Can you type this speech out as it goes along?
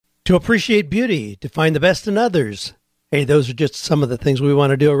to appreciate beauty, to find the best in others. Hey, those are just some of the things we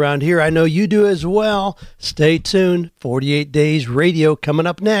want to do around here. I know you do as well. Stay tuned. 48 Days Radio coming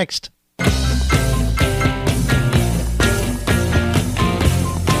up next.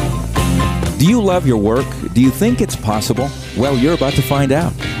 Do you love your work? Do you think it's possible? Well, you're about to find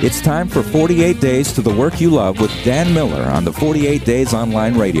out. It's time for 48 Days to the Work You Love with Dan Miller on the 48 Days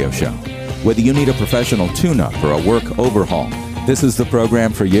Online Radio Show. Whether you need a professional tune-up or a work overhaul, this is the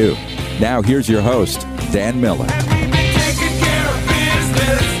program for you. Now, here's your host, Dan Miller.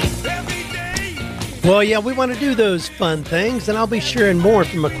 Well, yeah, we want to do those fun things, and I'll be sharing more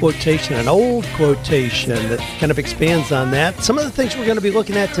from a quotation, an old quotation that kind of expands on that. Some of the things we're going to be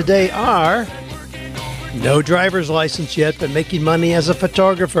looking at today are no driver's license yet, but making money as a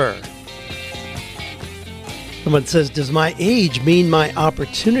photographer. Someone says, does my age mean my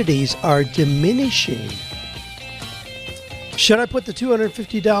opportunities are diminishing? Should I put the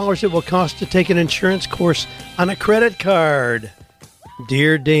 $250 it will cost to take an insurance course on a credit card?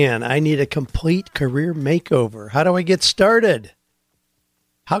 Dear Dan, I need a complete career makeover. How do I get started?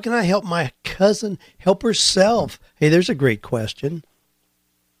 How can I help my cousin help herself? Hey, there's a great question.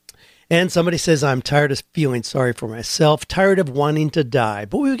 And somebody says, I'm tired of feeling sorry for myself, tired of wanting to die.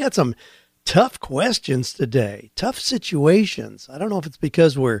 But we've got some tough questions today, tough situations. I don't know if it's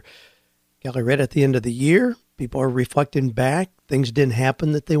because we're right at the end of the year. People are reflecting back. Things didn't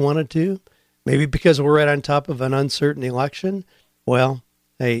happen that they wanted to. Maybe because we're right on top of an uncertain election. Well,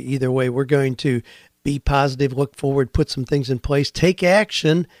 hey, either way, we're going to be positive, look forward, put some things in place, take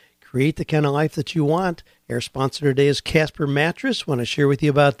action, create the kind of life that you want. Our sponsor today is Casper Mattress. Want to share with you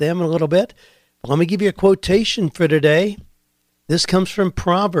about them in a little bit. But let me give you a quotation for today. This comes from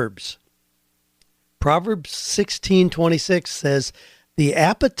Proverbs. Proverbs 16:26 says, the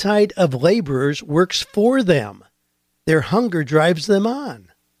appetite of laborers works for them. Their hunger drives them on.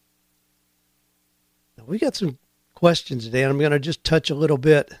 Now, we got some questions today, and I'm going to just touch a little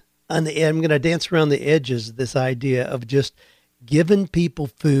bit on the end. I'm going to dance around the edges of this idea of just giving people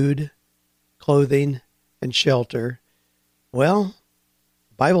food, clothing, and shelter. Well,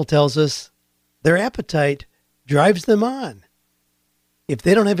 the Bible tells us their appetite drives them on. If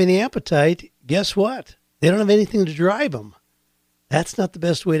they don't have any appetite, guess what? They don't have anything to drive them. That's not the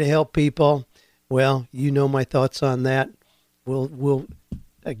best way to help people. Well, you know my thoughts on that. We'll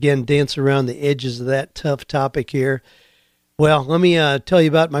again, dance around the edges of that tough topic here. Well, let me tell you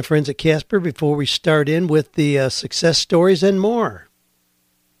about my friends at Casper before we start in with the success stories and more.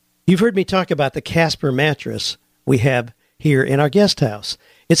 You've heard me talk about the Casper mattress we have here in our guest house.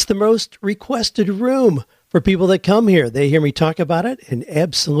 It's the most requested room for people that come here. They hear me talk about it, and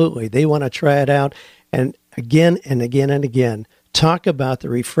absolutely, they want to try it out. And again and again and again, talk about the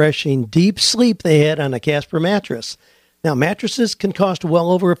refreshing deep sleep they had on a Casper mattress. Now, mattresses can cost well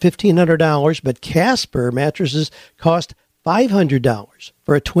over $1,500, but Casper mattresses cost $500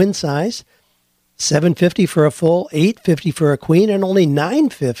 for a twin size, $750 for a full, $850 for a queen, and only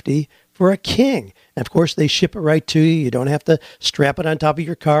 $950 for a king. And of course, they ship it right to you. You don't have to strap it on top of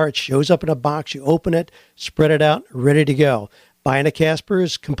your car. It shows up in a box. You open it, spread it out, ready to go. Buying a Casper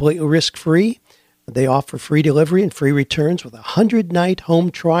is completely risk-free. They offer free delivery and free returns with a 100-night home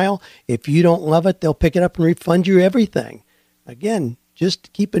trial. If you don't love it, they'll pick it up and refund you everything. Again,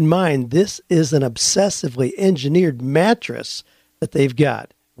 just keep in mind, this is an obsessively engineered mattress that they've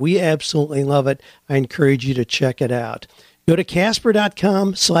got. We absolutely love it. I encourage you to check it out. Go to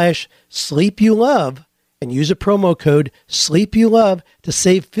Casper.com/sleepyoulove and use a promo code SleepYouLove to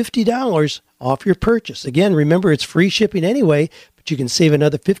save $50 off your purchase. Again, remember, it's free shipping anyway, but you can save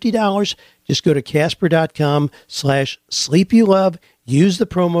another $50. Just go to Casper.com/sleepyoulove. Use the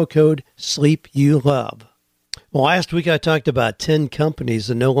promo code SleepYouLove. Well, last week I talked about 10 companies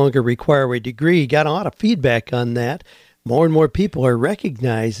that no longer require a degree. Got a lot of feedback on that. More and more people are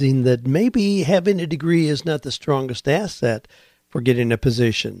recognizing that maybe having a degree is not the strongest asset for getting a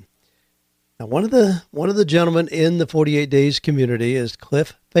position. Now, one of the gentlemen in the 48 Days community is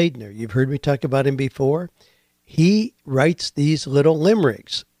Cliff Faidner. You've heard me talk about him before. He writes these little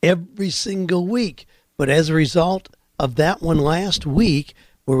limericks every single week. But as a result of that one last week,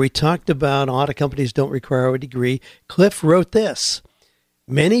 where we talked about a lot of companies don't require a degree, Cliff wrote this: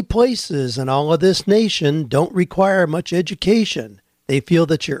 many places in all of this nation don't require much education. They feel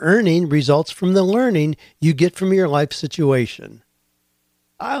that your earning results from the learning you get from your life situation.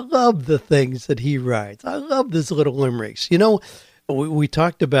 I love the things that he writes. I love these little limericks. You know, we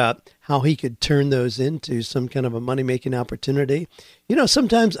talked about how he could turn those into some kind of a money-making opportunity. You know,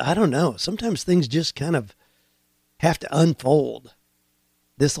 sometimes, I don't know, sometimes things just kind of have to unfold.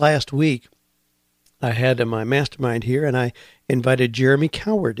 This last week, I had my mastermind here, and I invited Jeremy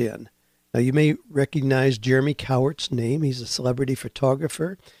Cowart in. Now, you may recognize Jeremy Cowart's name. He's a celebrity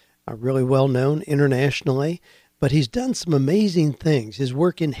photographer, really well known internationally, but he's done some amazing things. His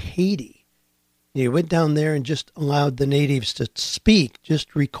work in Haiti, he went down there and just allowed the natives to speak,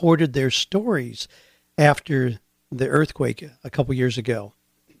 just recorded their stories after the earthquake a couple years ago.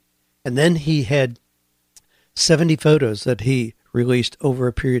 And then he had 70 photos that he released over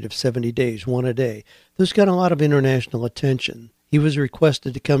a period of 70 days, one a day. Those got a lot of international attention. He was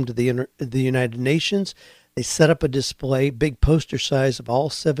requested to come to the United Nations. They set up a display, big poster size of all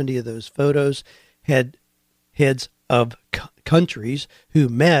 70 of those photos, had heads of countries who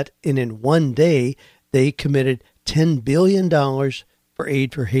met, and in one day they committed $10 billion for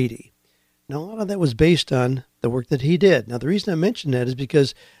aid for Haiti. Now, a lot of that was based on the work that he did. Now, the reason I mention that is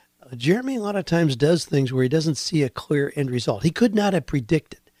because Jeremy a lot of times does things where he doesn't see a clear end result. He could not have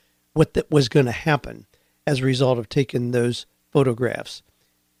predicted what that was going to happen as a result of taking those photographs.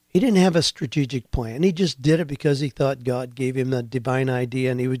 He didn't have a strategic plan. He just did it because he thought God gave him the divine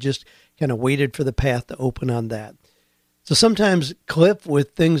idea, and he was just kind of waited for the path to open on that. So sometimes, Cliff,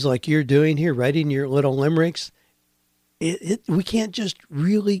 with things like you're doing here, writing your little limericks, we can't just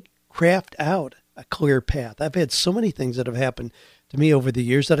really craft out a clear path. I've had so many things that have happened to me over the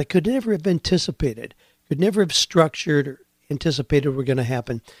years that I could never have anticipated, could never have structured or anticipated were going to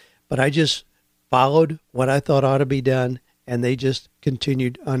happen. But I just followed what I thought ought to be done, and they just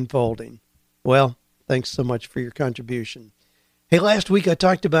continued unfolding. Well, thanks so much for your contribution. Hey, last week I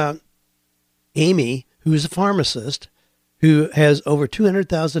talked about Amy, who is a pharmacist, who has over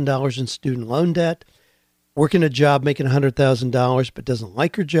 $200,000 in student loan debt, working a job, making $100,000, but doesn't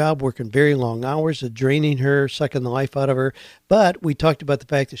like her job, working very long hours, draining her, sucking the life out of her. But we talked about the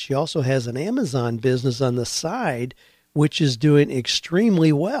fact that she also has an Amazon business on the side, which is doing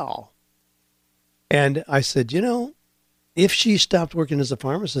extremely well. And I said, if she stopped working as a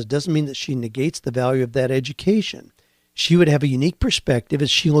pharmacist, doesn't mean that she negates the value of that education. She would have a unique perspective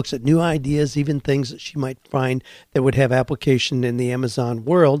as she looks at new ideas, even things that she might find that would have application in the Amazon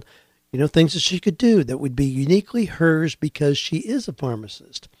world, things that she could do that would be uniquely hers because she is a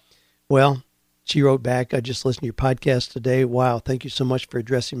pharmacist. Well, she wrote back, I just listened to your podcast today. Wow, thank you so much for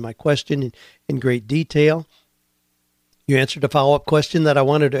addressing my question in great detail. You answered a follow-up question that I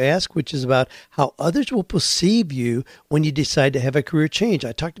wanted to ask, which is about how others will perceive you when you decide to have a career change.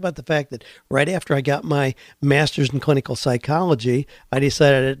 I talked about the fact that right after I got my master's in clinical psychology, I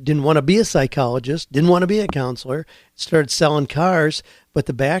decided I didn't want to be a psychologist, didn't want to be a counselor, started selling cars, but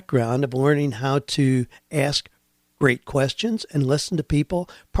the background of learning how to ask great questions and listen to people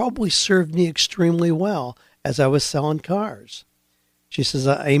probably served me extremely well as I was selling cars. She says,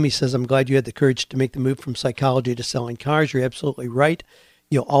 Amy says, I'm glad you had the courage to make the move from psychology to selling cars. You're absolutely right.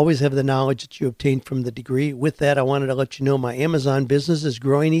 You'll always have the knowledge that you obtained from the degree. With that, I wanted to let you know my Amazon business is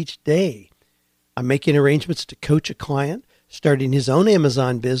growing each day. I'm making arrangements to coach a client, starting his own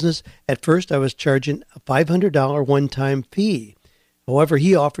Amazon business. At first, I was charging a $500 one-time fee. However,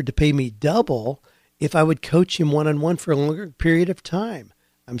 he offered to pay me double if I would coach him one-on-one for a longer period of time.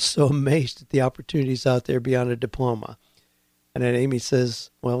 I'm so amazed at the opportunities out there beyond a diploma. And then Amy says,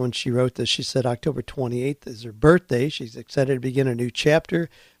 well, when she wrote this, she said October 28th is her birthday. She's excited to begin a new chapter,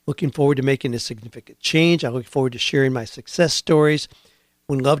 looking forward to making a significant change. I look forward to sharing my success stories.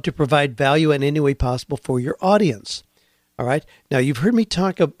 Would love to provide value in any way possible for your audience. All right. Now, you've heard me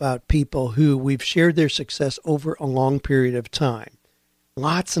talk about people who we've shared their success over a long period of time.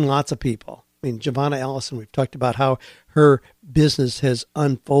 Lots and lots of people. I mean, Giovanna Allison, we've talked about how her business has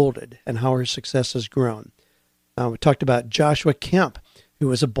unfolded and how her success has grown. We talked about Joshua Kemp, who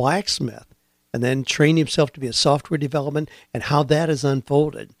was a blacksmith and then trained himself to be a software development and how that has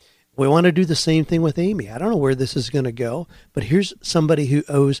unfolded. We want to do the same thing with Amy. I don't know where this is going to go, but here's somebody who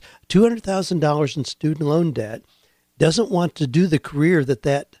owes $200,000 in student loan debt, doesn't want to do the career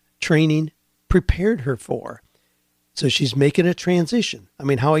that training prepared her for. So she's making a transition. I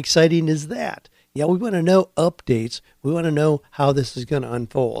mean, how exciting is that? Yeah, we want to know updates. We want to know how this is going to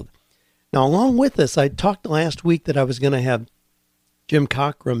unfold. Now, along with this, I talked last week that I was going to have Jim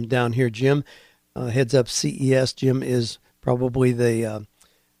Cockrum down here. Jim heads up CES. Jim is probably the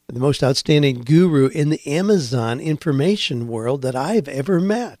most outstanding guru in the Amazon information world that I've ever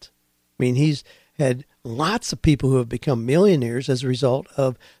met. I mean, he's had lots of people who have become millionaires as a result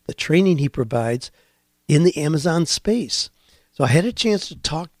of the training he provides in the Amazon space. So I had a chance to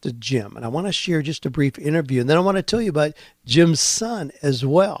talk to Jim, and I want to share just a brief interview, and then I want to tell you about Jim's son as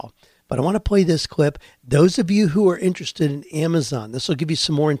well. But I want to play this clip. Those of you who are interested in Amazon, this will give you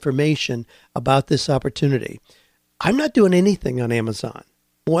some more information about this opportunity. I'm not doing anything on Amazon.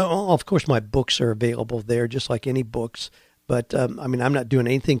 Well, of course, my books are available there, just like any books. But I mean, I'm not doing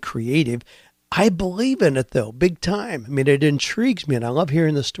anything creative. I believe in it, though, big time. I mean, it intrigues me, and I love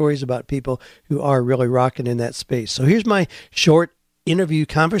hearing the stories about people who are really rocking in that space. So here's my short interview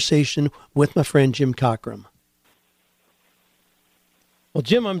conversation with my friend Jim Cockrum. Well,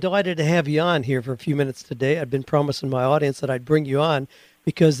 Jim, I'm delighted to have you on here for a few minutes today. I've been promising my audience that I'd bring you on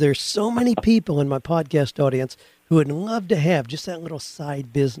because there's so many people in my podcast audience who would love to have just that little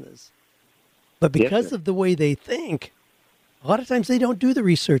side business. But because of the way they think, a lot of times they don't do the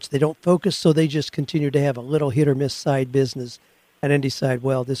research. They don't focus, so they just continue to have a little hit or miss side business and then decide,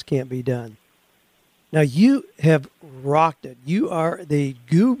 well, this can't be done. Now, you have rocked it. You are the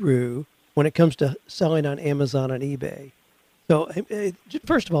guru when it comes to selling on Amazon and eBay. So,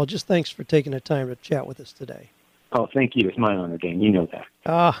 first of all, just thanks for taking the time to chat with us today. Oh, thank you. It's my honor, Dan. You know that.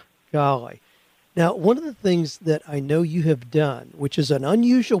 Ah, golly. Now, one of the things that I know you have done, which is an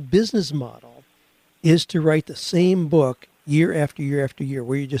unusual business model, is to write the same book year after year after year,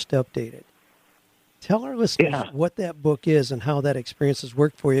 where you just update it. Tell our listeners what that book is and how that experience has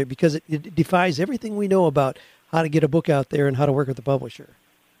worked for you, because it defies everything we know about how to get a book out there and how to work with the publisher.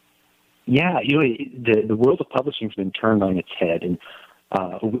 Yeah, the world of publishing has been turned on its head, and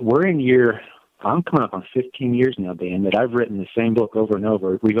we're in I'm coming up on 15 years now, Dan, that I've written the same book over and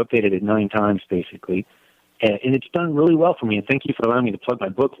over. We've updated it 9 times, basically. And it's done really well for me. And thank you for allowing me to plug my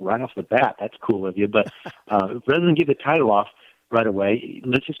book right off the bat. That's cool of you. But rather than give the title off right away,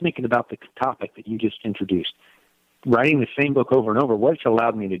 let's just make it about the topic that you just introduced. Writing the same book over and over, what it's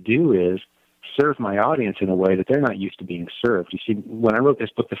allowed me to do is serve my audience in a way that they're not used to being served. You see, when I wrote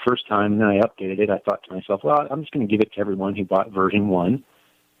this book the first time and then I updated it, I thought to myself, well, I'm just going to give it to everyone who bought version 1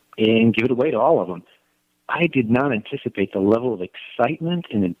 and give it away to all of them. I did not anticipate the level of excitement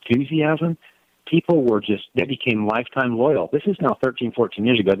and enthusiasm. People they became lifetime loyal. This is now 13, 14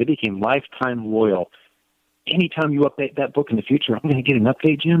 years ago. They became lifetime loyal. Anytime you update that book in the future, I'm going to get an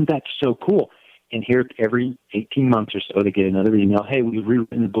update, Jim. That's so cool. And here, every 18 months or so, they get another email. Hey, we've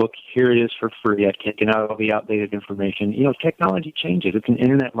rewritten the book. Here it is for free. I've taken out all the outdated information. Technology changes. It's an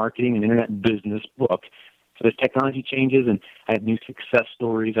internet marketing and internet business book. So as technology changes, and I have new success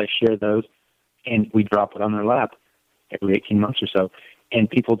stories, I share those, and we drop it on their lap every 18 months or so. And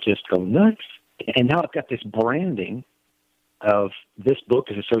people just go nuts. And now I've got this branding of this book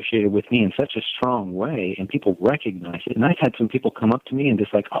is associated with me in such a strong way, and people recognize it. And I've had some people come up to me and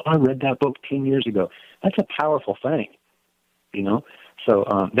just like, oh, I read that book 10 years ago. That's a powerful thing, So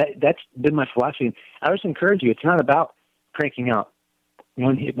that's been my philosophy. And I always encourage you, it's not about cranking out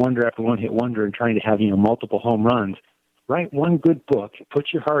one-hit wonder after one-hit wonder and trying to have, multiple home runs. Write one good book, put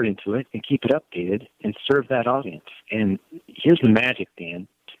your heart into it, and keep it updated, and serve that audience. And here's the magic, Dan.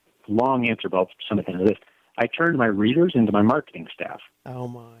 Long answer about some of this. I turned my readers into my marketing staff. Oh,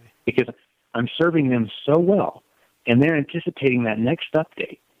 my. Because I'm serving them so well, and they're anticipating that next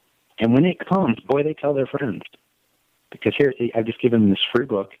update. And when it comes, boy, they tell their friends. Because here, I've just given them this free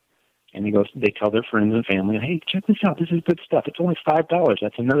book, and they tell their friends and family, hey, check this out. This is good stuff. It's only $5.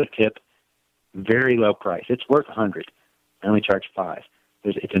 That's another tip. Very low price. It's worth $100. I only charge $5.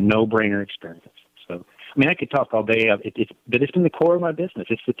 It's a no-brainer experience. So, I could talk all day, but it's been the core of my business.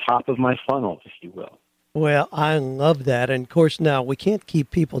 It's the top of my funnel, if you will. Well, I love that. And, of course, now we can't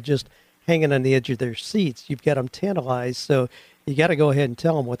keep people just hanging on the edge of their seats. You've got them tantalized, so you got to go ahead and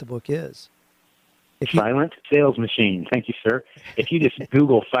tell them what the book is. Silent Sales Machine. Thank you, sir. If you just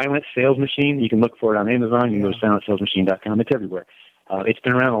Google Silent Sales Machine, you can look for it on Amazon. You can go to silentsalesmachine.com. It's everywhere. It's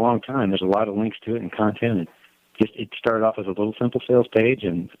been around a long time. There's a lot of links to it and content. And it started off as a little simple sales page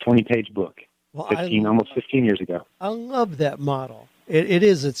and a 20-page book. Well, almost 15 years ago. I love that model.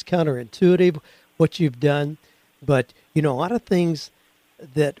 It's counterintuitive what you've done, but a lot of things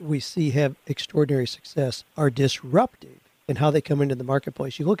that we see have extraordinary success are disruptive in how they come into the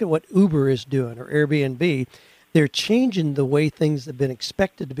marketplace. You look at what Uber is doing or Airbnb, they're changing the way things have been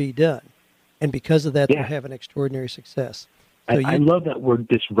expected to be done, and because of that, they're having extraordinary success. So I love that word,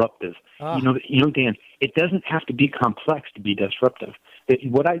 disruptive. Dan, it doesn't have to be complex to be disruptive.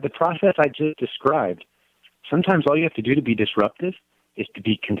 The process I just described, sometimes all you have to do to be disruptive is to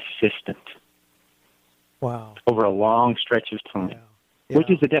be consistent. Wow. Over a long stretch of time,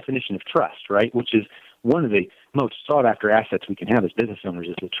 which is the definition of trust, right? Which is one of the most sought-after assets we can have as business owners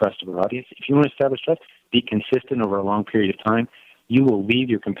is the trust of our audience. If you want to establish trust, be consistent over a long period of time. You will leave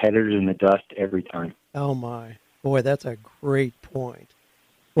your competitors in the dust every time. Oh, my. Boy, that's a great point.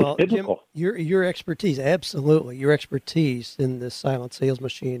 Well, Jim, your expertise, absolutely, your expertise in the Silent Sales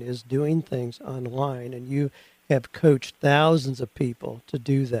Machine is doing things online, and you have coached thousands of people to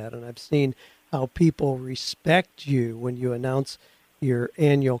do that. And I've seen how people respect you when you announce your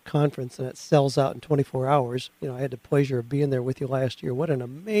annual conference, and it sells out in 24 hours. I had the pleasure of being there with you last year. What an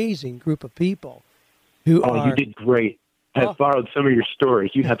amazing group of people who are. You did great. I've borrowed some of your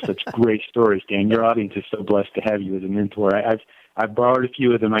stories. You have such great stories, Dan. Your audience is so blessed to have you as a mentor. I've borrowed a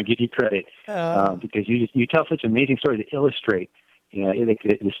few of them. I give you credit because you tell such amazing stories that illustrate.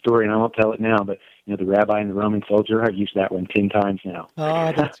 The story, and I won't tell it now, but the rabbi and the Roman soldier. I've used that one 10 times now.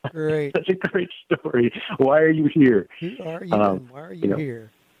 Oh, that's great. That's a great story. Why are you here? Who are you and why are you here?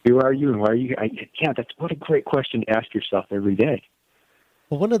 Who are you and why are you here? That's what a great question to ask yourself every day.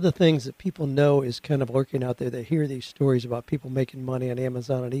 Well, one of the things that people know is kind of lurking out there. They hear these stories about people making money on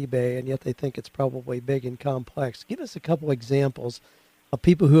Amazon and eBay, and yet they think it's probably big and complex. Give us a couple examples of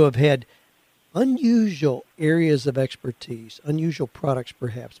people who have had unusual areas of expertise, unusual products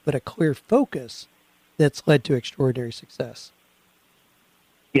perhaps, but a clear focus that's led to extraordinary success.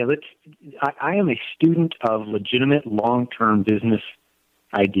 Yeah, I am a student of legitimate long-term business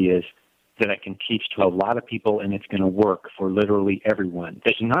ideas that I can teach to a lot of people, and it's going to work for literally everyone.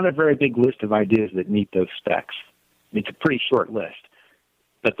 There's not a very big list of ideas that meet those specs. It's a pretty short list.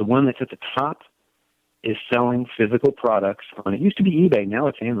 But the one that's at the top is selling physical products on, it used to be eBay, now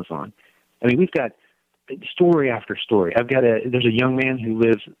it's Amazon. I mean, we've got story after story. There's a young man who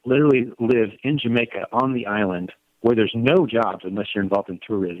literally lives in Jamaica on the island where there's no jobs unless you're involved in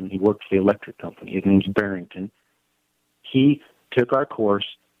tourism. He works for the electric company. His name's Barrington. He took our course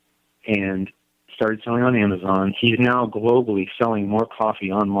and started selling on Amazon. He's now globally selling more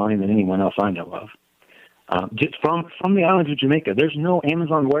coffee online than anyone else I know of. Just from the islands of Jamaica. There's no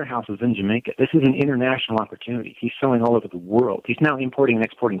Amazon warehouses in Jamaica. This is an international opportunity. He's selling all over the world. He's now importing and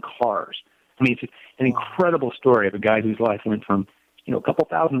exporting cars. I mean, it's an incredible story of a guy whose life went from, a couple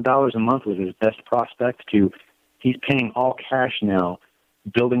 $1,000s a month was his best prospect to he's paying all cash now,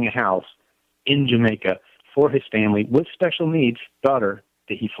 building a house in Jamaica for his family with special needs daughter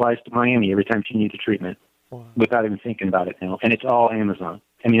that he flies to Miami every time she needs a treatment without even thinking about it now. And it's all Amazon.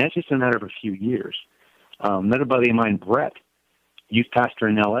 I mean, that's just a matter of a few years. Another buddy of mine, Brett, youth pastor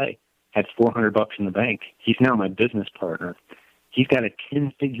in L.A., had $400 in the bank. He's now my business partner. He's got a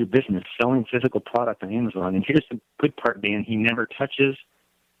 10-figure business selling physical product on Amazon. And here's the good part, Dan. He never touches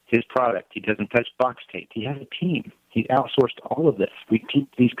his product. He doesn't touch box tape. He has a team. He's outsourced all of this. We teach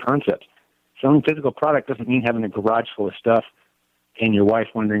these concepts. Selling physical product doesn't mean having a garage full of stuff and your wife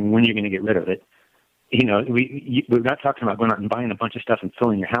wondering when you're going to get rid of it. We're not talking about going out and buying a bunch of stuff and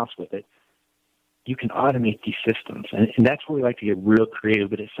filling your house with it. You can automate these systems, and that's where we like to get real creative,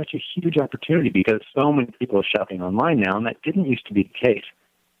 but it's such a huge opportunity because so many people are shopping online now, and that didn't used to be the case.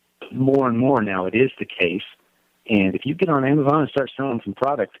 But more and more now it is the case, and if you get on Amazon and start selling some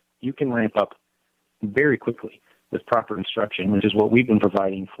product, you can ramp up very quickly with proper instruction, which is what we've been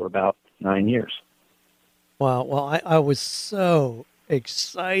providing for about 9 years. Wow. Well, I was so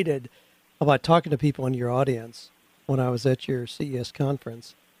excited about talking to people in your audience when I was at your CES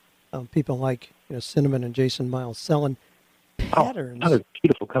conference. People like Cinnamon and Jason Miles selling patterns. Another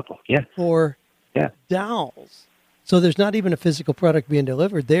beautiful couple, for dolls. So there's not even a physical product being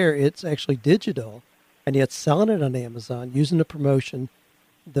delivered there. It's actually digital, and yet selling it on Amazon, using the promotion,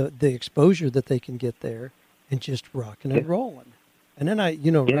 the exposure that they can get there, and just rocking and rolling. And then I,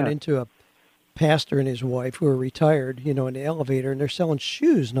 run into a pastor and his wife who are retired, in the elevator, and they're selling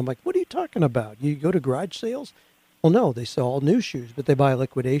shoes. And I'm like, what are you talking about? You go to garage sales? Well, no, they sell all new shoes, but they buy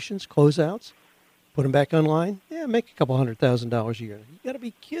liquidations, closeouts, put them back online. Yeah, make a couple $100,000 a year. You got to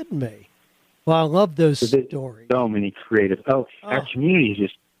be kidding me. Well, I love those stories. So many creative. Our community is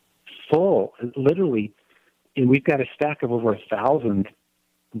just full, literally. And we've got a stack of over 1,000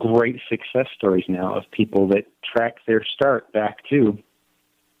 great success stories now of people that track their start back to,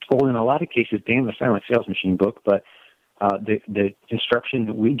 well, in a lot of cases, Dan the Silent Sales Machine book, but the instruction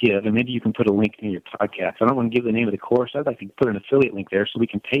that we give, and maybe you can put a link in your podcast. I don't want to give the name of the course. I'd like to put an affiliate link there so we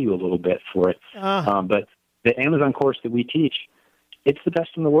can pay you a little bit for it. But the Amazon course that we teach, it's the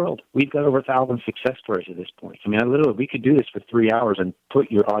best in the world. We've got over 1,000 success stories at this point. I mean, we could do this for 3 hours and put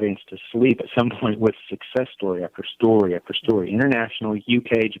your audience to sleep at some point with success story after story after story. International,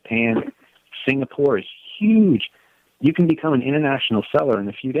 UK, Japan, Singapore is huge. You can become an international seller in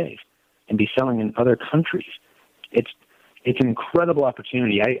a few days and be selling in other countries. It's an incredible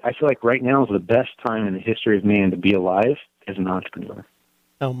opportunity. I feel like right now is the best time in the history of man to be alive as an entrepreneur.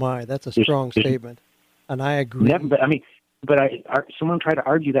 Oh my, that's a strong statement, and I agree. Someone tried to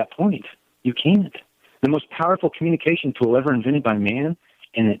argue that point. You can't. The most powerful communication tool ever invented by man,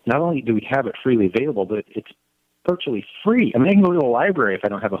 and not only do we have it freely available, but it's virtually free. I mean, I can go to the library if I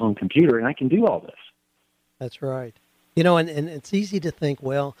don't have a home computer, and I can do all this. That's right. And it's easy to think,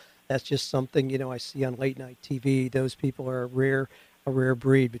 well, that's just something, I see on late night TV. Those people are rare. a rare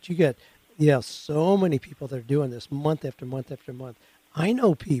breed. But you got, so many people that are doing this month after month after month. I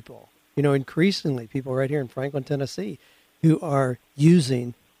know people, increasingly people right here in Franklin, Tennessee, who are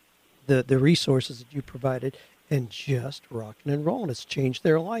using the resources that you provided and just rocking and rolling. It's changed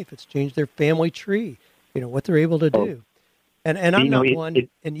their life. It's changed their family tree, what they're able to do. And I'm not one. It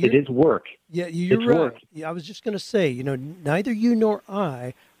is work. Yeah, you're it's right. Work. Yeah, I was just going to say, neither you nor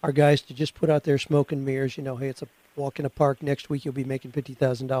I are guys to just put out there smoke and mirrors. Hey, it's a walk in a park. Next week you'll be making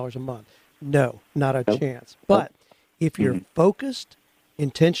 $50,000 a month. No, not a chance. But if you're focused,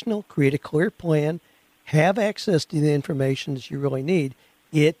 intentional, create a clear plan, have access to the information that you really need,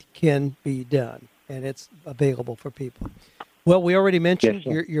 it can be done, and it's available for people. Well, we already mentioned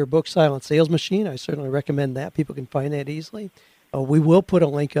your book, Silent Sales Machine. I certainly recommend that. People can find that easily. We will put a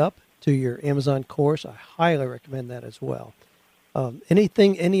link up to your Amazon course. I highly recommend that as well.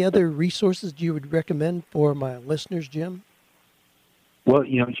 Any other resources you would recommend for my listeners, Jim? Well,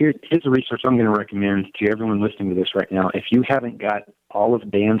 here's a resource I'm going to recommend to everyone listening to this right now. If you haven't got all of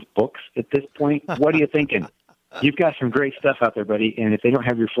Dan's books at this point, what are you thinking? You've got some great stuff out there, buddy, and if they don't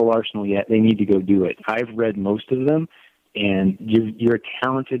have your full arsenal yet, they need to go do it. I've read most of them, and you're a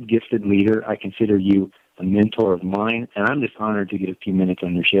talented, gifted leader. I consider you a mentor of mine, and I'm just honored to get a few minutes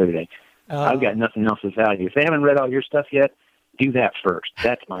on your show today. I've got nothing else of value. If they haven't read all your stuff yet, do that first.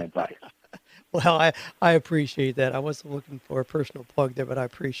 That's my advice. Well, I appreciate that. I wasn't looking for a personal plug there, but I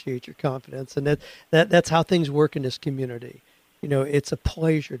appreciate your confidence, and that's how things work in this community. It's a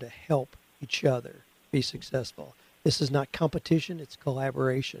pleasure to help each other be successful. This is not competition, it's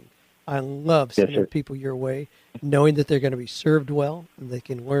collaboration. I love sending people your way, knowing that they're going to be served well and they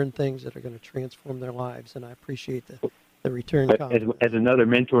can learn things that are going to transform their lives, and I appreciate the return. But as another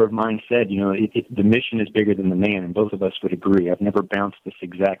mentor of mine said, the mission is bigger than the man, and both of us would agree. I've never bounced this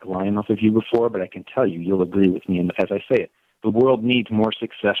exact line off of you before, but I can tell you'll agree with me. And as I say it, the world needs more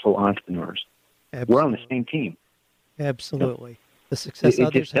successful entrepreneurs. Absolutely. We're on the same team. Absolutely. The success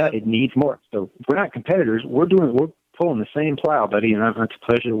others have. It needs more. So we're not competitors. We're pulling the same plow, buddy, and it's a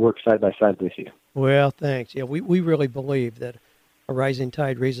pleasure to work side by side with you. Well, thanks. Yeah, we really believe that a rising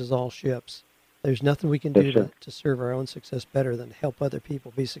tide raises all ships. There's nothing we can do to serve our own success better than help other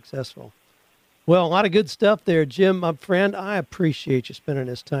people be successful. Well, a lot of good stuff there, Jim, my friend. I appreciate you spending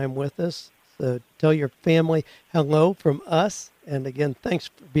this time with us. So tell your family hello from us. And again, thanks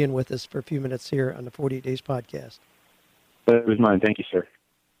for being with us for a few minutes here on the 48 Days podcast. It was mine. Thank you, sir.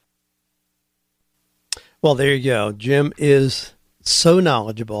 Well, there you go. Jim is so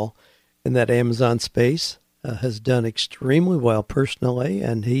knowledgeable in that Amazon space, has done extremely well personally,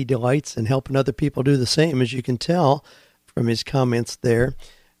 and he delights in helping other people do the same, as you can tell from his comments there.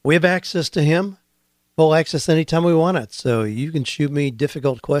 We have access to him, full access anytime we want it. So you can shoot me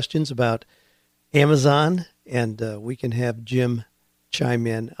difficult questions about Amazon, and we can have Jim chime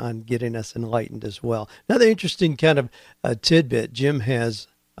in on getting us enlightened as well. Another interesting kind of tidbit, Jim has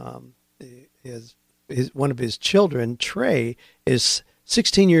one of his children, Trey, is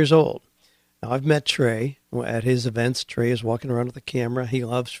 16 years old. Now, I've met Trey at his events. Trey is walking around with a camera. He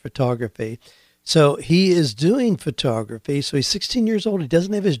loves photography. So he is doing photography. So he's 16 years old. He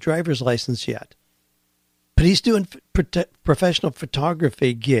doesn't have his driver's license yet. But he's doing professional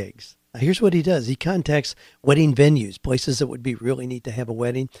photography gigs. Now, here's what he does. He contacts wedding venues, places that would be really neat to have a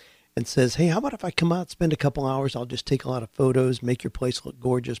wedding, and says, hey, how about if I come out, spend a couple hours, I'll just take a lot of photos, make your place look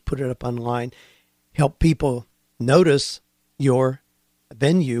gorgeous, put it up online, help people notice your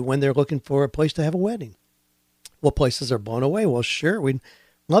venue when they're looking for a place to have a wedding. Well, places are blown away. Well, sure, we'd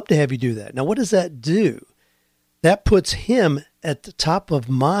love to have you do that. Now, what does that do? That puts him at the top of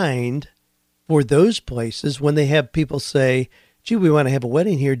mind for those places when they have people say, gee, we want to have a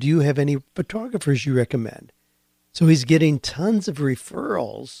wedding here. Do you have any photographers you recommend? So he's getting tons of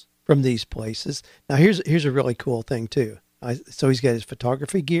referrals from these places. Now, here's a really cool thing, too. So he's got his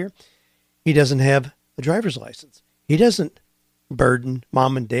photography gear. He doesn't have a driver's license. He doesn't burden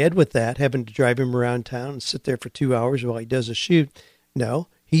mom and dad with that, having to drive him around town and sit there for 2 hours while he does a shoot. No,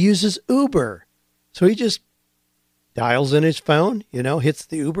 he uses Uber. So he just dials in his phone, hits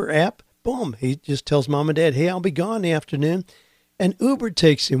the Uber app. Boom. He just tells mom and dad, hey, I'll be gone in the afternoon. And Uber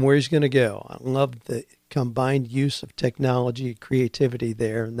takes him where he's going to go. I love the combined use of technology and creativity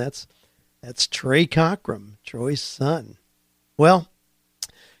there. And that's Trey Cockrum, Troy's son. Well,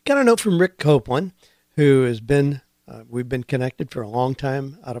 got a note from Rick Copeland, who has been, we've been connected for a long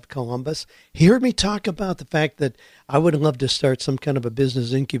time out of Columbus. He heard me talk about the fact that I would love to start some kind of a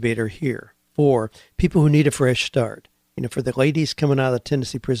business incubator here for people who need a fresh start. For the ladies coming out of the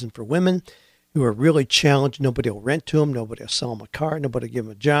Tennessee prison for women who are really challenged. Nobody will rent to them. Nobody will sell them a car. Nobody will give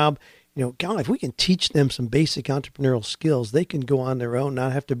them a job. God, if we can teach them some basic entrepreneurial skills, they can go on their own,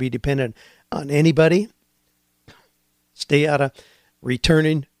 not have to be dependent on anybody, stay out of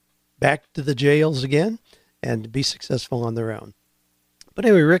returning back to the jails again, and be successful on their own. But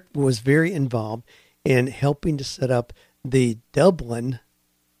anyway, Rick was very involved in helping to set up the Dublin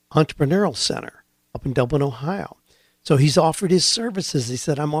Entrepreneurial Center up in Dublin, Ohio. So he's offered his services. He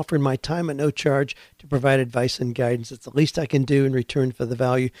said, I'm offering my time at no charge to provide advice and guidance. It's the least I can do in return for the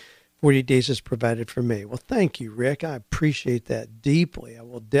value 40 days has provided for me. Well, thank you, Rick. I appreciate that deeply. I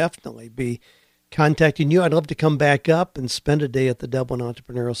will definitely be contacting you. I'd love to come back up and spend a day at the Dublin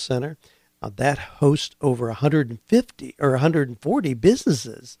Entrepreneurial Center. That hosts over 150 or 140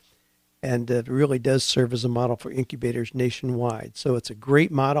 businesses, and it really does serve as a model for incubators nationwide. So it's a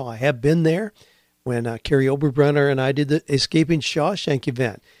great model. I have been there when Carrie Oberbrunner and I did the Escaping Shawshank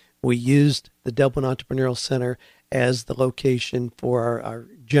event. We used the Dublin Entrepreneurial Center as the location for our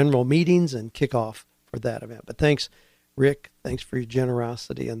general meetings and kickoff for that event. But thanks, Rick. Thanks for your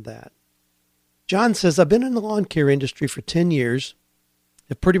generosity in that. John says, I've been in the lawn care industry for 10 years.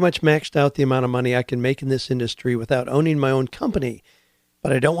 I've pretty much maxed out the amount of money I can make in this industry without owning my own company.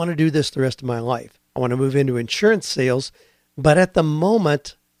 But I don't want to do this the rest of my life. I want to move into insurance sales, but at the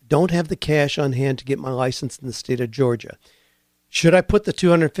moment, don't have the cash on hand to get my license in the state of Georgia. Should I put the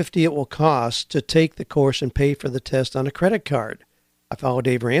 $250 it will cost to take the course and pay for the test on a credit card? I follow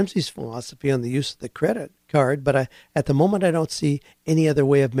Dave Ramsey's philosophy on the use of the credit card, but at the moment, I don't see any other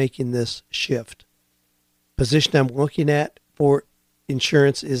way of making this shift. Position I'm looking at for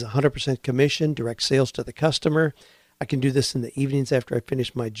insurance is 100% commission, direct sales to the customer. I can do this in the evenings after I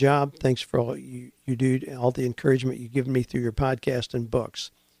finish my job. Thanks for all you do, all the encouragement you've given me through your podcast and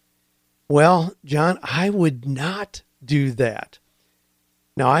books. Well, John, I would not do that.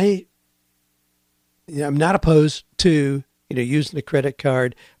 Now, I'm not opposed to using a credit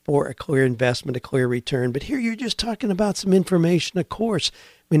card for a clear investment, a clear return. But here you're just talking about some information, a course.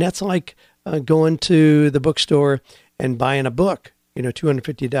 I mean, that's like going to the bookstore and buying a book,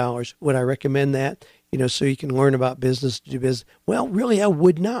 $250. Would I recommend that, so you can learn about business, do business? Well, really, I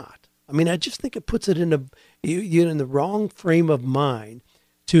would not. I mean, I just think it puts it in you're in the wrong frame of mind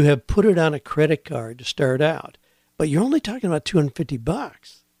to have put it on a credit card to start out. But you're only talking about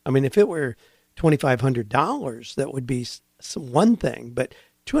 $250. I mean, if it were $2,500, that would be one thing. But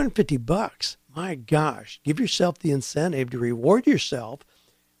 $250, my gosh, give yourself the incentive to reward yourself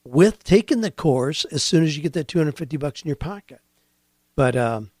with taking the course as soon as you get that $250 in your pocket. But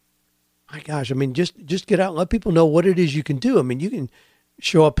my gosh, I mean, just get out and let people know what it is you can do. I mean, you can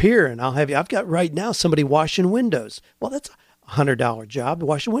show up here and I've got right now somebody washing windows. Well, that's a $100 job,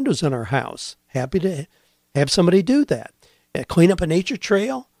 washing windows in our house. Happy to have somebody do that. Clean up a nature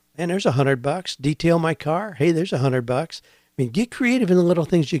trail, and there's $100. Detail my car, hey, there's $100. I mean, get creative in the little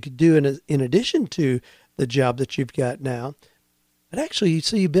things you could do in addition to the job that you've got now. But actually, you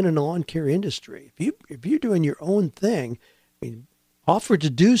say you've been in the lawn care industry. If you're doing your own thing, I mean, offer to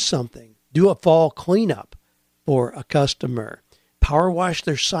do something. Do a fall cleanup for a customer. Power wash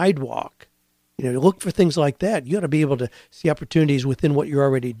their sidewalk. Look for things like that. You got to be able to see opportunities within what you're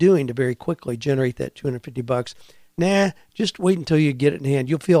already doing to very quickly generate that $250. Nah, just wait until you get it in hand.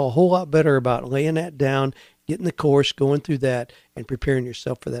 You'll feel a whole lot better about laying that down, getting the course, going through that, and preparing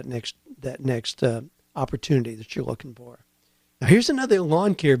yourself for that next opportunity that you're looking for. Now, here's another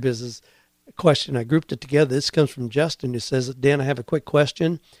lawn care business question. I grouped it together. This comes from Justin, who says, Dan, I have a quick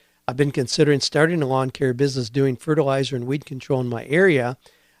question. I've been considering starting a lawn care business doing fertilizer and weed control in my area.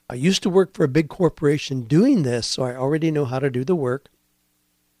 I used to work for a big corporation doing this, so I already know how to do the work.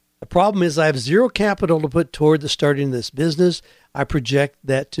 The problem is I have zero capital to put toward the starting of this business. I project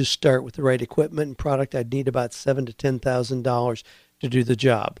that to start with the right equipment and product, I'd need about $7,000 to $10,000 to do the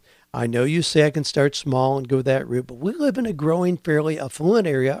job. I know you say I can start small and go that route, but we live in a growing, fairly affluent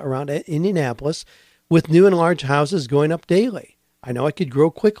area around Indianapolis with new and large houses going up daily. I know I could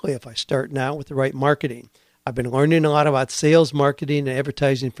grow quickly if I start now with the right marketing. I've been learning a lot about sales, marketing, and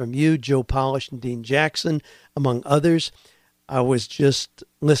advertising from you, Joe Polish, and Dean Jackson, among others. I was just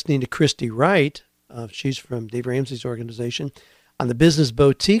listening to Christy Wright. She's from Dave Ramsey's organization. On the Business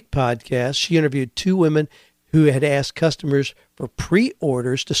Boutique podcast, she interviewed two women who had asked customers for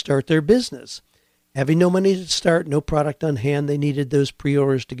pre-orders to start their business. Having no money to start, no product on hand, they needed those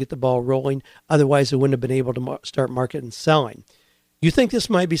pre-orders to get the ball rolling. Otherwise, they wouldn't have been able to start marketing and selling. You think this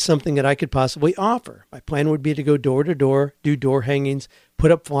might be something that I could possibly offer? My plan would be to go door to door, do door hangings,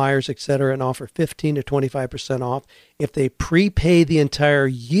 put up flyers, etc., and offer 15 to 25% off if they prepay the entire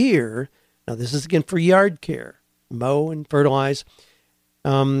year. Now, this is again for yard care, mow and fertilize.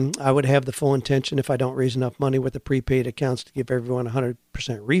 I would have the full intention, if I don't raise enough money with the prepaid accounts, to give everyone 100%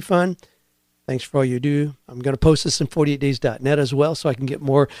 refund. Thanks for all you do. I'm going to post this in 48days.net as well, so I can get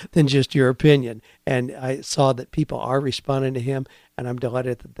more than just your opinion. And I saw that people are responding to him, and I'm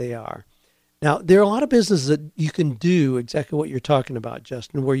delighted that they are. Now, there are a lot of businesses that you can do exactly what you're talking about,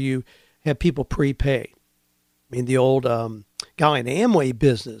 Justin, where you have people prepay. I mean, the old an Amway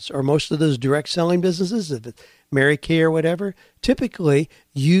business, or most of those direct selling businesses, if it's Mary Kay or whatever, typically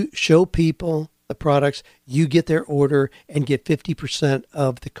you show people the products, you get their order and get 50%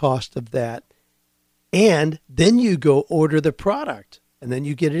 of the cost of that. And then you go order the product, and then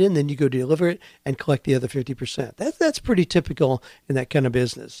you get it in, then you go deliver it and collect the other 50%. That's pretty typical in that kind of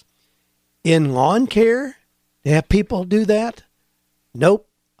business. In lawn care, to have people do that? Nope,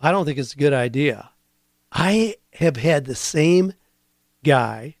 I don't think it's a good idea. I have had the same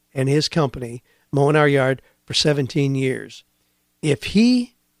guy and his company mowing our yard for 17 years. If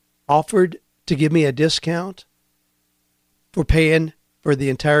he offered to give me a discount for paying for the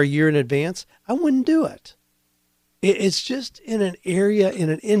entire year in advance, I wouldn't do it. It's just in an area, in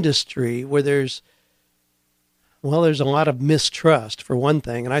an industry where there's a lot of mistrust, for one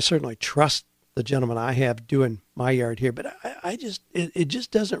thing, and I certainly trust the gentleman I have doing my yard here, but it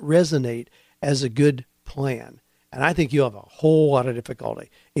just doesn't resonate as a good plan. And I think you'll have a whole lot of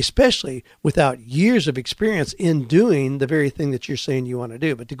difficulty, especially without years of experience in doing the very thing that you're saying you want to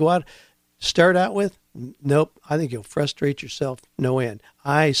do. But to go out, start out with, nope, I think you'll frustrate yourself no end.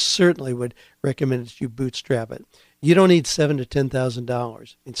 I certainly would recommend that you bootstrap it. You don't need $7,000 to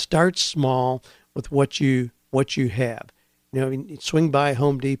 $10,000. And start small with what you have. You know, you swing by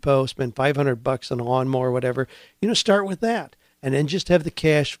Home Depot, spend $500 on a lawnmower or whatever. Start with that, and then just have the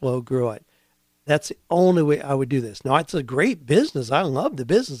cash flow grow it. That's the only way I would do this. Now, it's a great business. I love the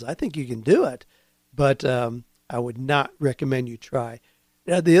business. I think you can do it, but I would not recommend you try.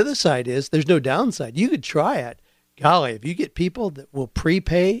 Now, the other side is there's no downside. You could try it. Golly, if you get people that will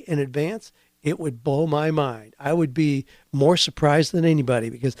prepay in advance, it would blow my mind. I would be more surprised than anybody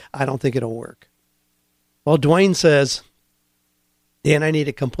because I don't think it'll work. Well, Dwayne says, Dan, I need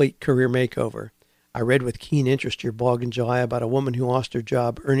a complete career makeover. I read with keen interest your blog in July about a woman who lost her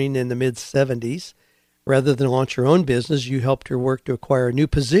job earning in the mid-70s. Rather than launch her own business, you helped her work to acquire a new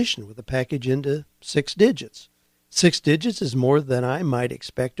position with a package into 6 digits. 6 digits is more than I might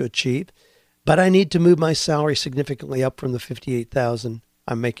expect to achieve, but I need to move my salary significantly up from the $58,000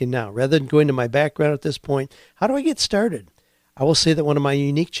 I'm making now. Rather than going to my background at this point, how do I get started? I will say that one of my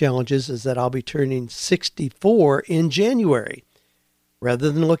unique challenges is that I'll be turning 64 in January.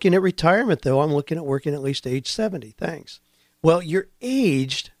 Rather than looking at retirement, though, I'm looking at working at least age 70. Thanks. Well, you're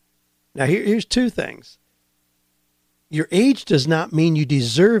aged. Now, here's 2 things. Your age does not mean you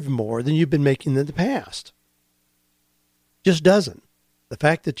deserve more than you've been making in the past. Just doesn't. The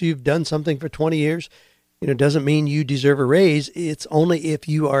fact that you've done something for 20 years, doesn't mean you deserve a raise. It's only if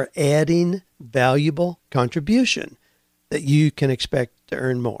you are adding valuable contribution that you can expect to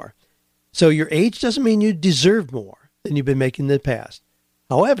earn more. So your age doesn't mean you deserve more than you've been making in the past.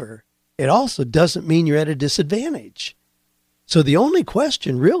 However, it also doesn't mean you're at a disadvantage. So the only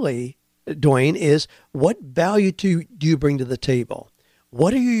question really, Dwayne, is what value do you bring to the table?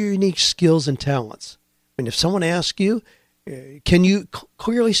 What are your unique skills and talents? I mean, if someone asks you, can you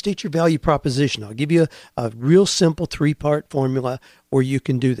clearly state your value proposition? I'll give you a real simple 3-part formula where you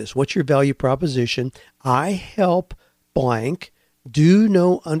can do this. What's your value proposition? I help blank, do,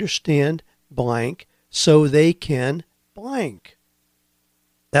 know, understand blank, so they can blank.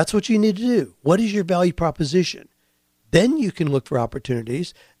 That's what you need to do. What is your value proposition? Then you can look for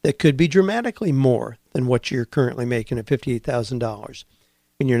opportunities that could be dramatically more than what you're currently making at $58,000.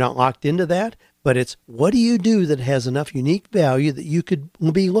 And you're not locked into that, but it's what do you do that has enough unique value that you could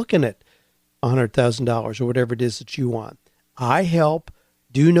be looking at $100,000 or whatever it is that you want. I help,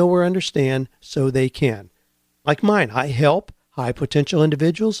 do, know, or understand so they can. Like mine, I help high potential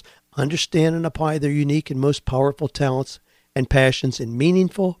individuals understand and apply their unique and most powerful talents and passions in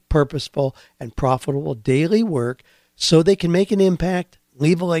meaningful, purposeful, and profitable daily work so they can make an impact,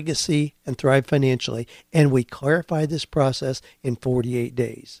 leave a legacy, and thrive financially. And we clarify this process in 48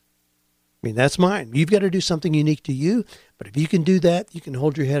 days. I mean, that's mine. You've got to do something unique to you, but if you can do that, you can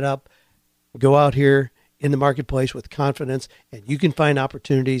hold your head up, go out here in the marketplace with confidence, and you can find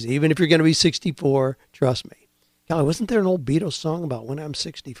opportunities, even if you're going to be 64, trust me. Golly, wasn't there an old Beatles song about when I'm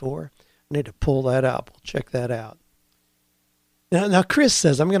 64? I need to pull that up. We'll check that out. Now, Chris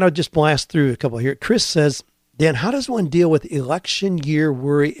says, I'm going to just blast through a couple here. Chris says, Dan, how does one deal with election year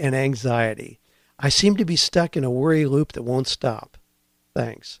worry and anxiety? I seem to be stuck in a worry loop that won't stop.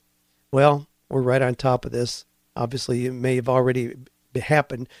 Thanks. Well, we're right on top of this. Obviously, you may have already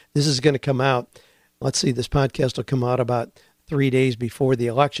happen. This is going to come out. Let's see, this podcast will come out about 3 days before the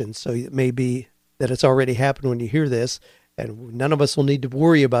election. So it may be that it's already happened when you hear this, and none of us will need to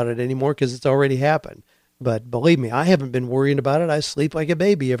worry about it anymore because it's already happened. But believe me, I haven't been worrying about it. I sleep like a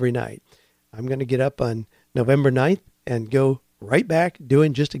baby every night. I'm going to get up on November 9th and go right back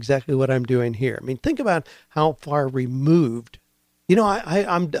doing just exactly what I'm doing here. I mean, think about how far removed. You know,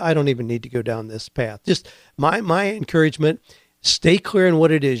 I don't even need to go down this path. Just my encouragement, stay clear on what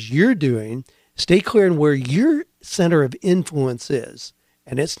it is you're doing. Stay clear on where your center of influence is.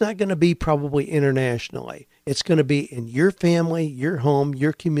 And it's not going to be probably internationally. It's going to be in your family, your home,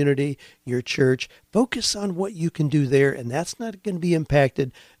 your community, your church. Focus on what you can do there, and that's not going to be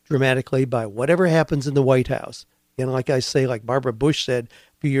impacted dramatically by whatever happens in the White House. And like I say, like Barbara Bush said a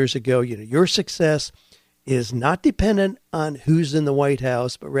few years ago, you know, your success is not dependent on who's in the White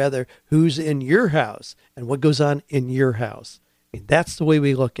House, but rather who's in your house and what goes on in your house. And that's the way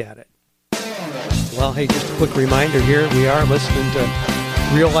we look at it. Well, hey, just a quick reminder here. We are listening to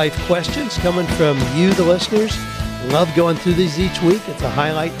real-life questions coming from you, the listeners. Love going through these each week. It's a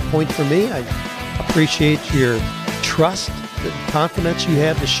highlight point for me. I appreciate your trust, the confidence you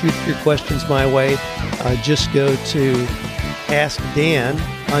have to shoot your questions my way. Just go to Ask Dan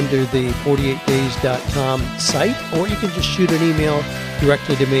under the 48days.com site, or you can just shoot an email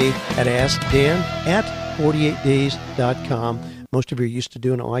directly to me at askdan@48days.com. Most of you are used to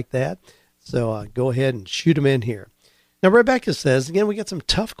doing it like that. So go ahead and shoot them in here. Now, Rebecca says, again, we got some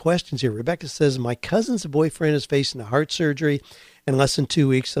tough questions here. Rebecca says, my cousin's boyfriend is facing a heart surgery in less than 2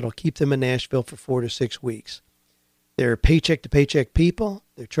 weeks that'll keep them in Nashville for 4 to 6 weeks. They're paycheck-to-paycheck people.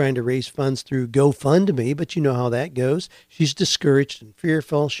 They're trying to raise funds through GoFundMe, but you know how that goes. She's discouraged and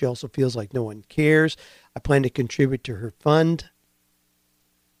fearful. She also feels like no one cares. I plan to contribute to her fund.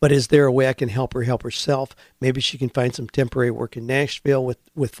 But is there a way I can help her help herself? Maybe she can find some temporary work in Nashville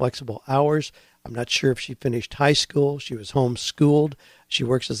with flexible hours. I'm not sure if she finished high school. She was homeschooled. She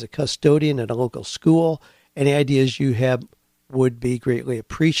works as a custodian at a local school. Any ideas you have would be greatly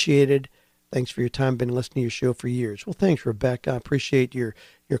appreciated. Thanks for your time. Been listening to your show for years. Well, thanks, Rebecca. I appreciate your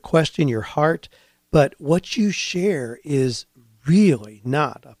question, your heart. But what you share is really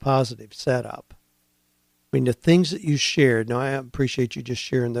not a positive setup. I mean, the things that you shared, now I appreciate you just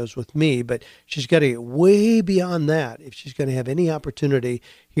sharing those with me, but she's got to get way beyond that if she's going to have any opportunity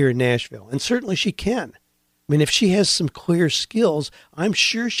here in Nashville. And certainly she can. I mean, if she has some clear skills, I'm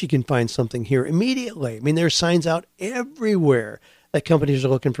sure she can find something here immediately. I mean, there are signs out everywhere that companies are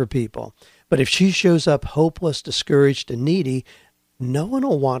looking for people. But if she shows up hopeless, discouraged, and needy, no one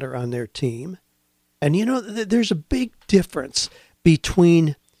will want her on their team. And, you know, there's a big difference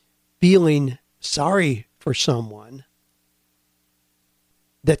between feeling sorry for someone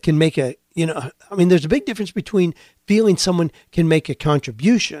that can make there's a big difference between feeling someone can make a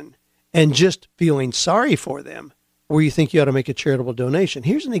contribution and just feeling sorry for them, where you think you ought to make a charitable donation.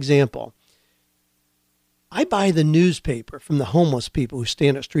 Here's an example. I buy the newspaper from the homeless people who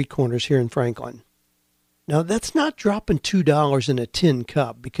stand at street corners here in Franklin. Now, that's not dropping $2 in a tin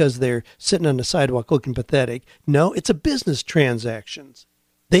cup because they're sitting on the sidewalk looking pathetic. No, it's a business transaction.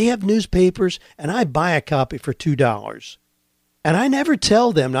 They have newspapers, and I buy a copy for $2. And I never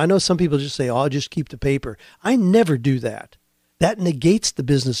tell them. Now, I know some people just say, I'll just keep the paper. I never do that. That negates the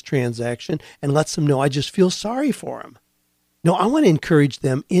business transaction and lets them know I just feel sorry for them. No, I want to encourage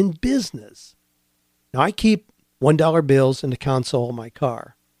them in business. Now, I keep $1 bills in the console of my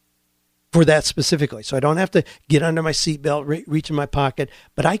car for that specifically. So I don't have to get under my seatbelt, reach in my pocket,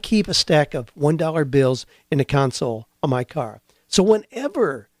 but I keep a stack of $1 bills in the console of my car. So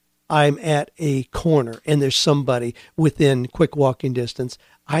whenever I'm at a corner and there's somebody within quick walking distance,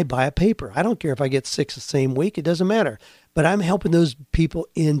 I buy a paper. I don't care if I get 6 the same week. It doesn't matter. But I'm helping those people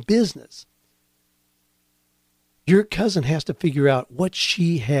in business. Your cousin has to figure out what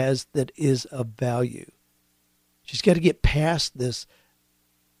she has that is of value. She's got to get past this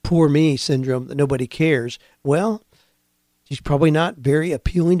poor me syndrome that nobody cares. Well, she's probably not very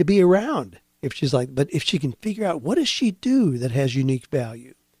appealing to be around. If she's like, but if she can figure out what does she do that has unique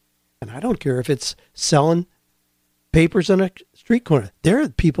value, and I don't care if it's selling papers on a street corner. There are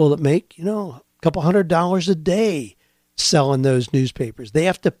people that make, a couple $100 a day selling those newspapers. They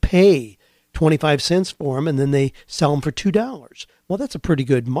have to pay 25 cents for them, and then they sell them for $2. Well, that's a pretty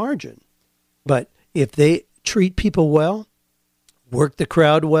good margin. But if they treat people well, work the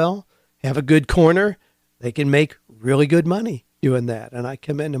crowd well, have a good corner, they can make really good money doing that. And I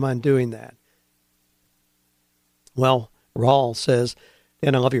commend them on doing that. Well, Raul says,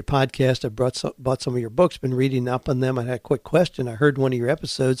 Dan, I love your podcast. I bought some of your books, been reading up on them. I had a quick question. I heard one of your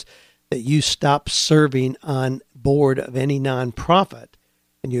episodes that you stop serving on board of any nonprofit,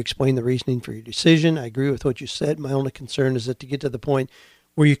 and you explain the reasoning for your decision. I agree with what you said. My only concern is that to get to the point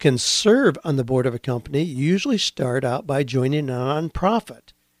where you can serve on the board of a company, you usually start out by joining a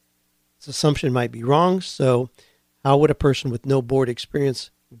nonprofit. This assumption might be wrong, so how would a person with no board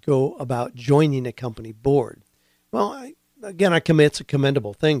experience go about joining a company board? Well, I commit it's a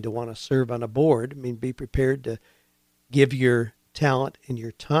commendable thing to want to serve on a board. I mean, be prepared to give your talent and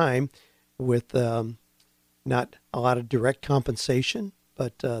your time with not a lot of direct compensation,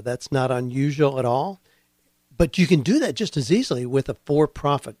 but that's not unusual at all. But you can do that just as easily with a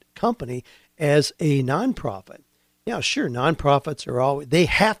for-profit company as a nonprofit. Yeah, sure, nonprofits they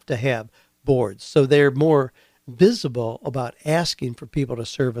have to have boards, so they're more visible about asking for people to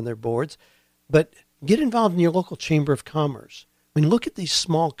serve on their boards. But get involved in your local chamber of commerce. I mean, look at these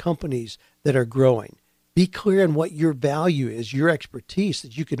small companies that are growing. Be clear on what your value is, your expertise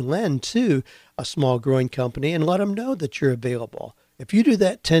that you can lend to a small growing company, and let them know that you're available. If you do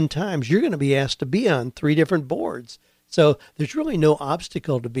that 10 times, you're going to be asked to be on 3 different boards. So there's really no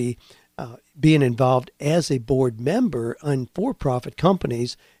obstacle to being involved as a board member on for-profit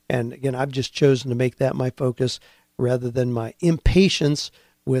companies. And again, I've just chosen to make that my focus rather than my impatience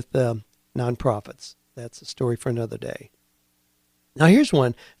with nonprofits. That's a story for another day. Now here's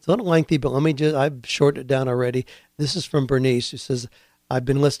one. It's a little lengthy, but I've shortened it down already. This is from Bernice, who says, I've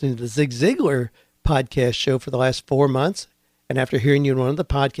been listening to the Zig Ziglar podcast show for the last 4 months. And after hearing you in one of the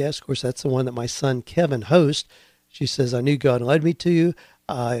podcasts, of course, that's the one that my son Kevin hosts, she says, I knew God led me to you.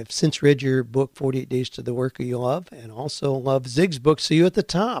 I've since read your book, 48 Days to the Work You Love, and also love Zig's book, See You at the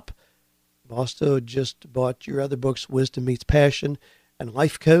Top. I've also just bought your other books, Wisdom Meets Passion and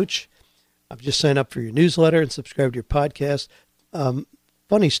Life Coach. I've just signed up for your newsletter and subscribed to your podcast.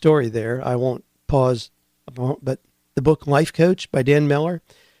 Funny story there. I won't pause, but the book Life Coach by Dan Miller,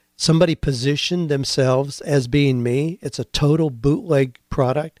 somebody positioned themselves as being me. It's a total bootleg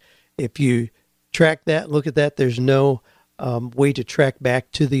product. If you track that, look at that, there's no way to track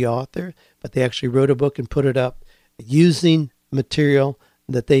back to the author, but they actually wrote a book and put it up using material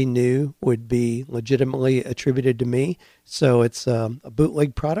that they knew would be legitimately attributed to me. So it's a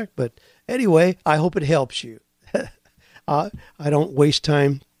bootleg product. But anyway, I hope it helps you. I don't waste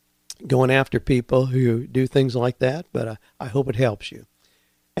time going after people who do things like that, but I hope it helps you.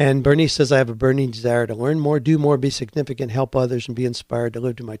 And Bernice says, I have a burning desire to learn more, do more, be significant, help others, and be inspired to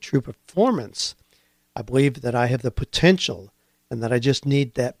live to my true performance. I believe that I have the potential and that I just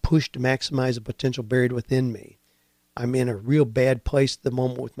need that push to maximize the potential buried within me. I'm in a real bad place at the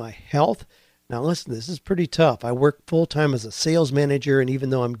moment with my health. Now listen, this is pretty tough. I work full-time as a sales manager, and even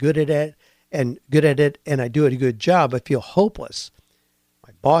though I'm good at it and I do a good job, I feel hopeless.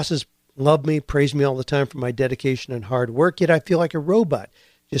 My bosses love me, praise me all the time for my dedication and hard work, yet I feel like a robot,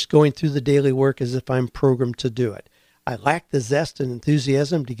 just going through the daily work as if I'm programmed to do it. I lack the zest and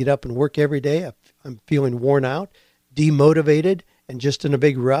enthusiasm to get up and work every day. I'm feeling worn out, demotivated, and just in a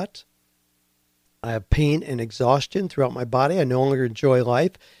big rut. I have pain and exhaustion throughout my body. I no longer enjoy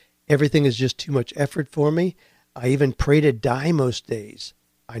life. Everything is just too much effort for me. I even pray to die most days.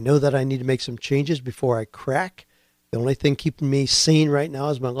 I know that I need to make some changes before I crack. The only thing keeping me sane right now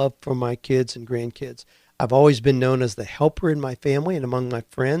is my love for my kids and grandkids. I've always been known as the helper in my family and among my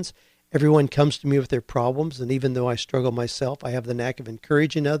friends. Everyone comes to me with their problems, and even though I struggle myself, I have the knack of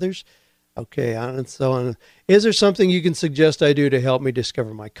encouraging others. Okay, and so on. Is there something you can suggest I do to help me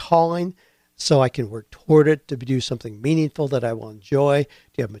discover my calling so I can work toward it, to do something meaningful that I will enjoy? Do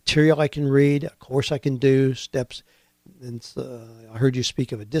you have material I can read, a course I can do, steps? And I heard you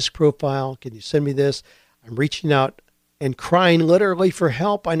speak of a disc profile. Can you send me this? I'm reaching out and crying literally for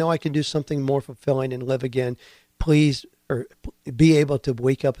help. I know I can do something more fulfilling and live again. Please, or be able to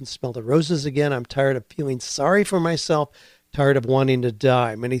wake up and smell the roses again. I'm tired of feeling sorry for myself, tired of wanting to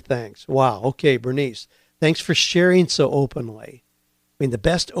die. Many thanks. Wow. Okay, Bernice, thanks for sharing so openly. I mean, the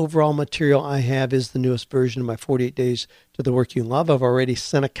best overall material I have is the newest version of my 48 Days to the Work You Love. I've already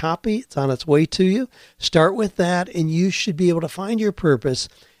sent a copy. It's on its way to you. Start with that, and you should be able to find your purpose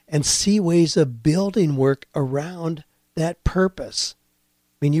and see ways of building work around that purpose.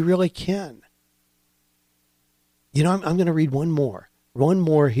 I mean, you really can. You know, I'm going to read one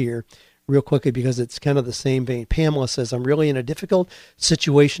more here real quickly because it's kind of the same vein. Pamela says, I'm really in a difficult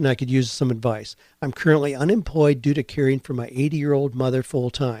situation. I could use some advice. I'm currently unemployed due to caring for my 80-year-old mother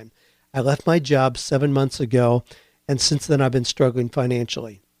full-time. I left my job 7 months ago, and since then I've been struggling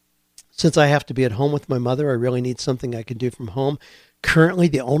financially. Since I have to be at home with my mother, I really need something I can do from home Currently,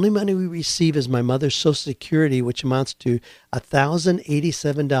 the only money we receive is my mother's Social Security, which amounts to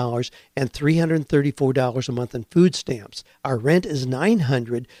 $1,087 and $334 a month in food stamps. Our rent is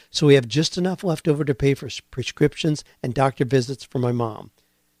 $900, so we have just enough left over to pay for prescriptions and doctor visits for my mom.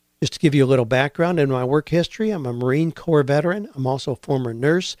 Just to give you a little background in my work history, I'm a Marine Corps veteran. I'm also a former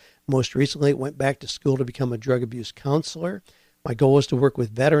nurse. Most recently, went back to school to become a drug abuse counselor. My goal is to work with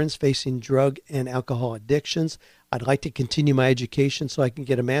veterans facing drug and alcohol addictions. I'd like to continue my education so I can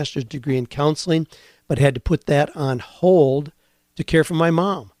get a master's degree in counseling, but had to put that on hold to care for my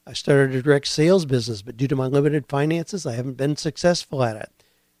mom. I started a direct sales business, but due to my limited finances, I haven't been successful at it.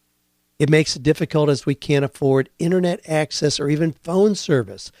 It makes it difficult as we can't afford internet access or even phone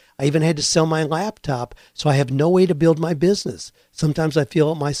service. I even had to sell my laptop, so I have no way to build my business. Sometimes I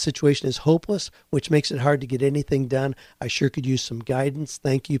feel my situation is hopeless, which makes it hard to get anything done. I sure could use some guidance.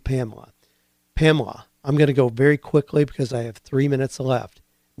 Thank you, Pamela. Pamela, I'm going to go very quickly because I have 3 minutes left.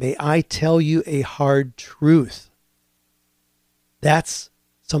 May I tell you a hard truth? That's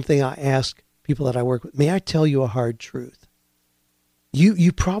something I ask people that I work with. May I tell you a hard truth?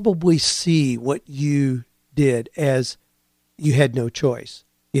 You probably see what you did as you had no choice.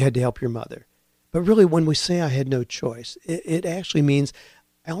 You had to help your mother. But really, when we say I had no choice, it actually means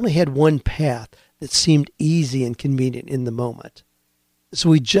I only had one path that seemed easy and convenient in the moment. So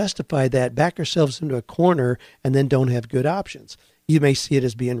we justify that, back ourselves into a corner, and then don't have good options. You may see it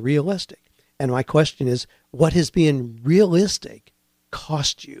as being realistic. And my question is, what has being realistic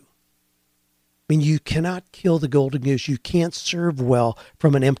cost you? I mean, you cannot kill the golden goose. You can't serve well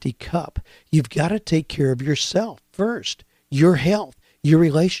from an empty cup. You've got to take care of yourself first, your health, your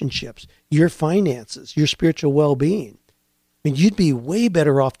relationships, your finances, your spiritual well-being. I mean, you'd be way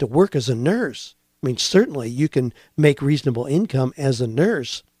better off to work as a nurse. I mean, certainly you can make reasonable income as a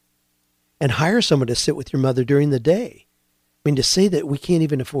nurse and hire someone to sit with your mother during the day. I mean, to say that we can't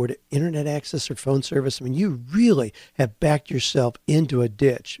even afford internet access or phone service, I mean, you really have backed yourself into a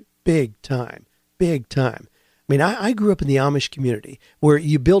ditch big time. Big time. I mean, I grew up in the Amish community where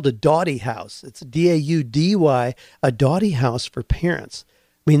you build a Dowdy house. It's D-A-U-D-Y, a Dowdy house for parents.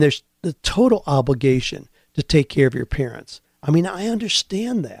 I mean, there's the total obligation to take care of your parents. I mean, I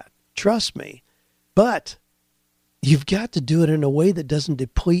understand that. Trust me. But you've got to do it in a way that doesn't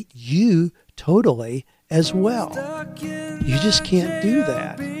deplete you totally as well. You just can't do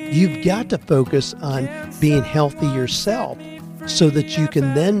that. You've got to focus on being healthy yourself so that you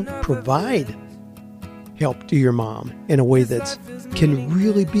can then provide help to your mom in a way that can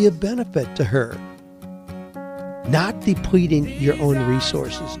really be a benefit to her, not depleting your own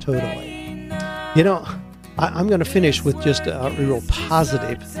resources totally. You know, I'm going to finish with just a real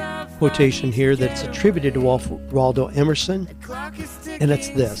positive quotation here that's attributed to Waldo Emerson, and it's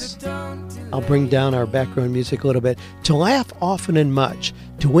this. I'll bring down our background music a little bit. To laugh often and much,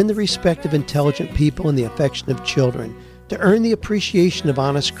 to win the respect of intelligent people and the affection of children, to earn the appreciation of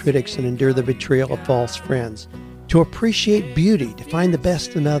honest critics and endure the betrayal of false friends, to appreciate beauty, to find the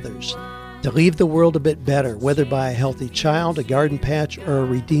best in others, to leave the world a bit better, whether by a healthy child, a garden patch, or a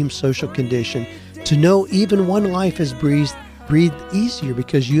redeemed social condition, to know even one life is breathed easier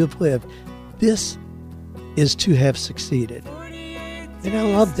because you have lived. This is to have succeeded. And I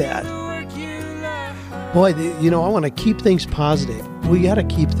love that. Boy, I want to keep things positive. We got to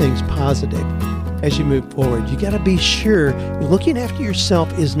keep things positive as you move forward. You got to be sure looking after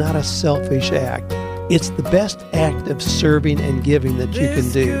yourself is not a selfish act. It's the best act of serving and giving that you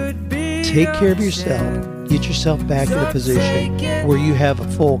can do. Take care of yourself. Get yourself back in a position where you have a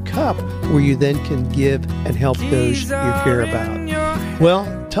full cup where you then can give and help those you care about.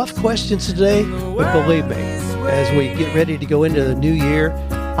 Well, tough questions today, but believe me, as we get ready to go into the new year,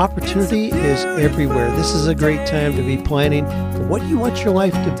 opportunity is everywhere. This is a great time to be planning what you want your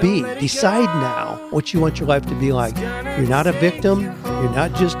life to be. Decide now what you want your life to be like. You're not a victim. You're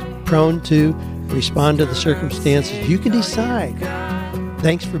not just prone to respond to the circumstances. You can decide.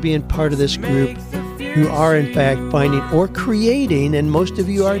 Thanks for being part of this group who are, in fact, finding or creating, and most of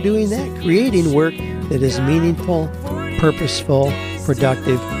you are doing that, creating work that is meaningful, purposeful,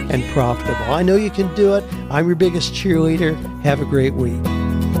 productive, and profitable. I know you can do it. I'm your biggest cheerleader. Have a great week.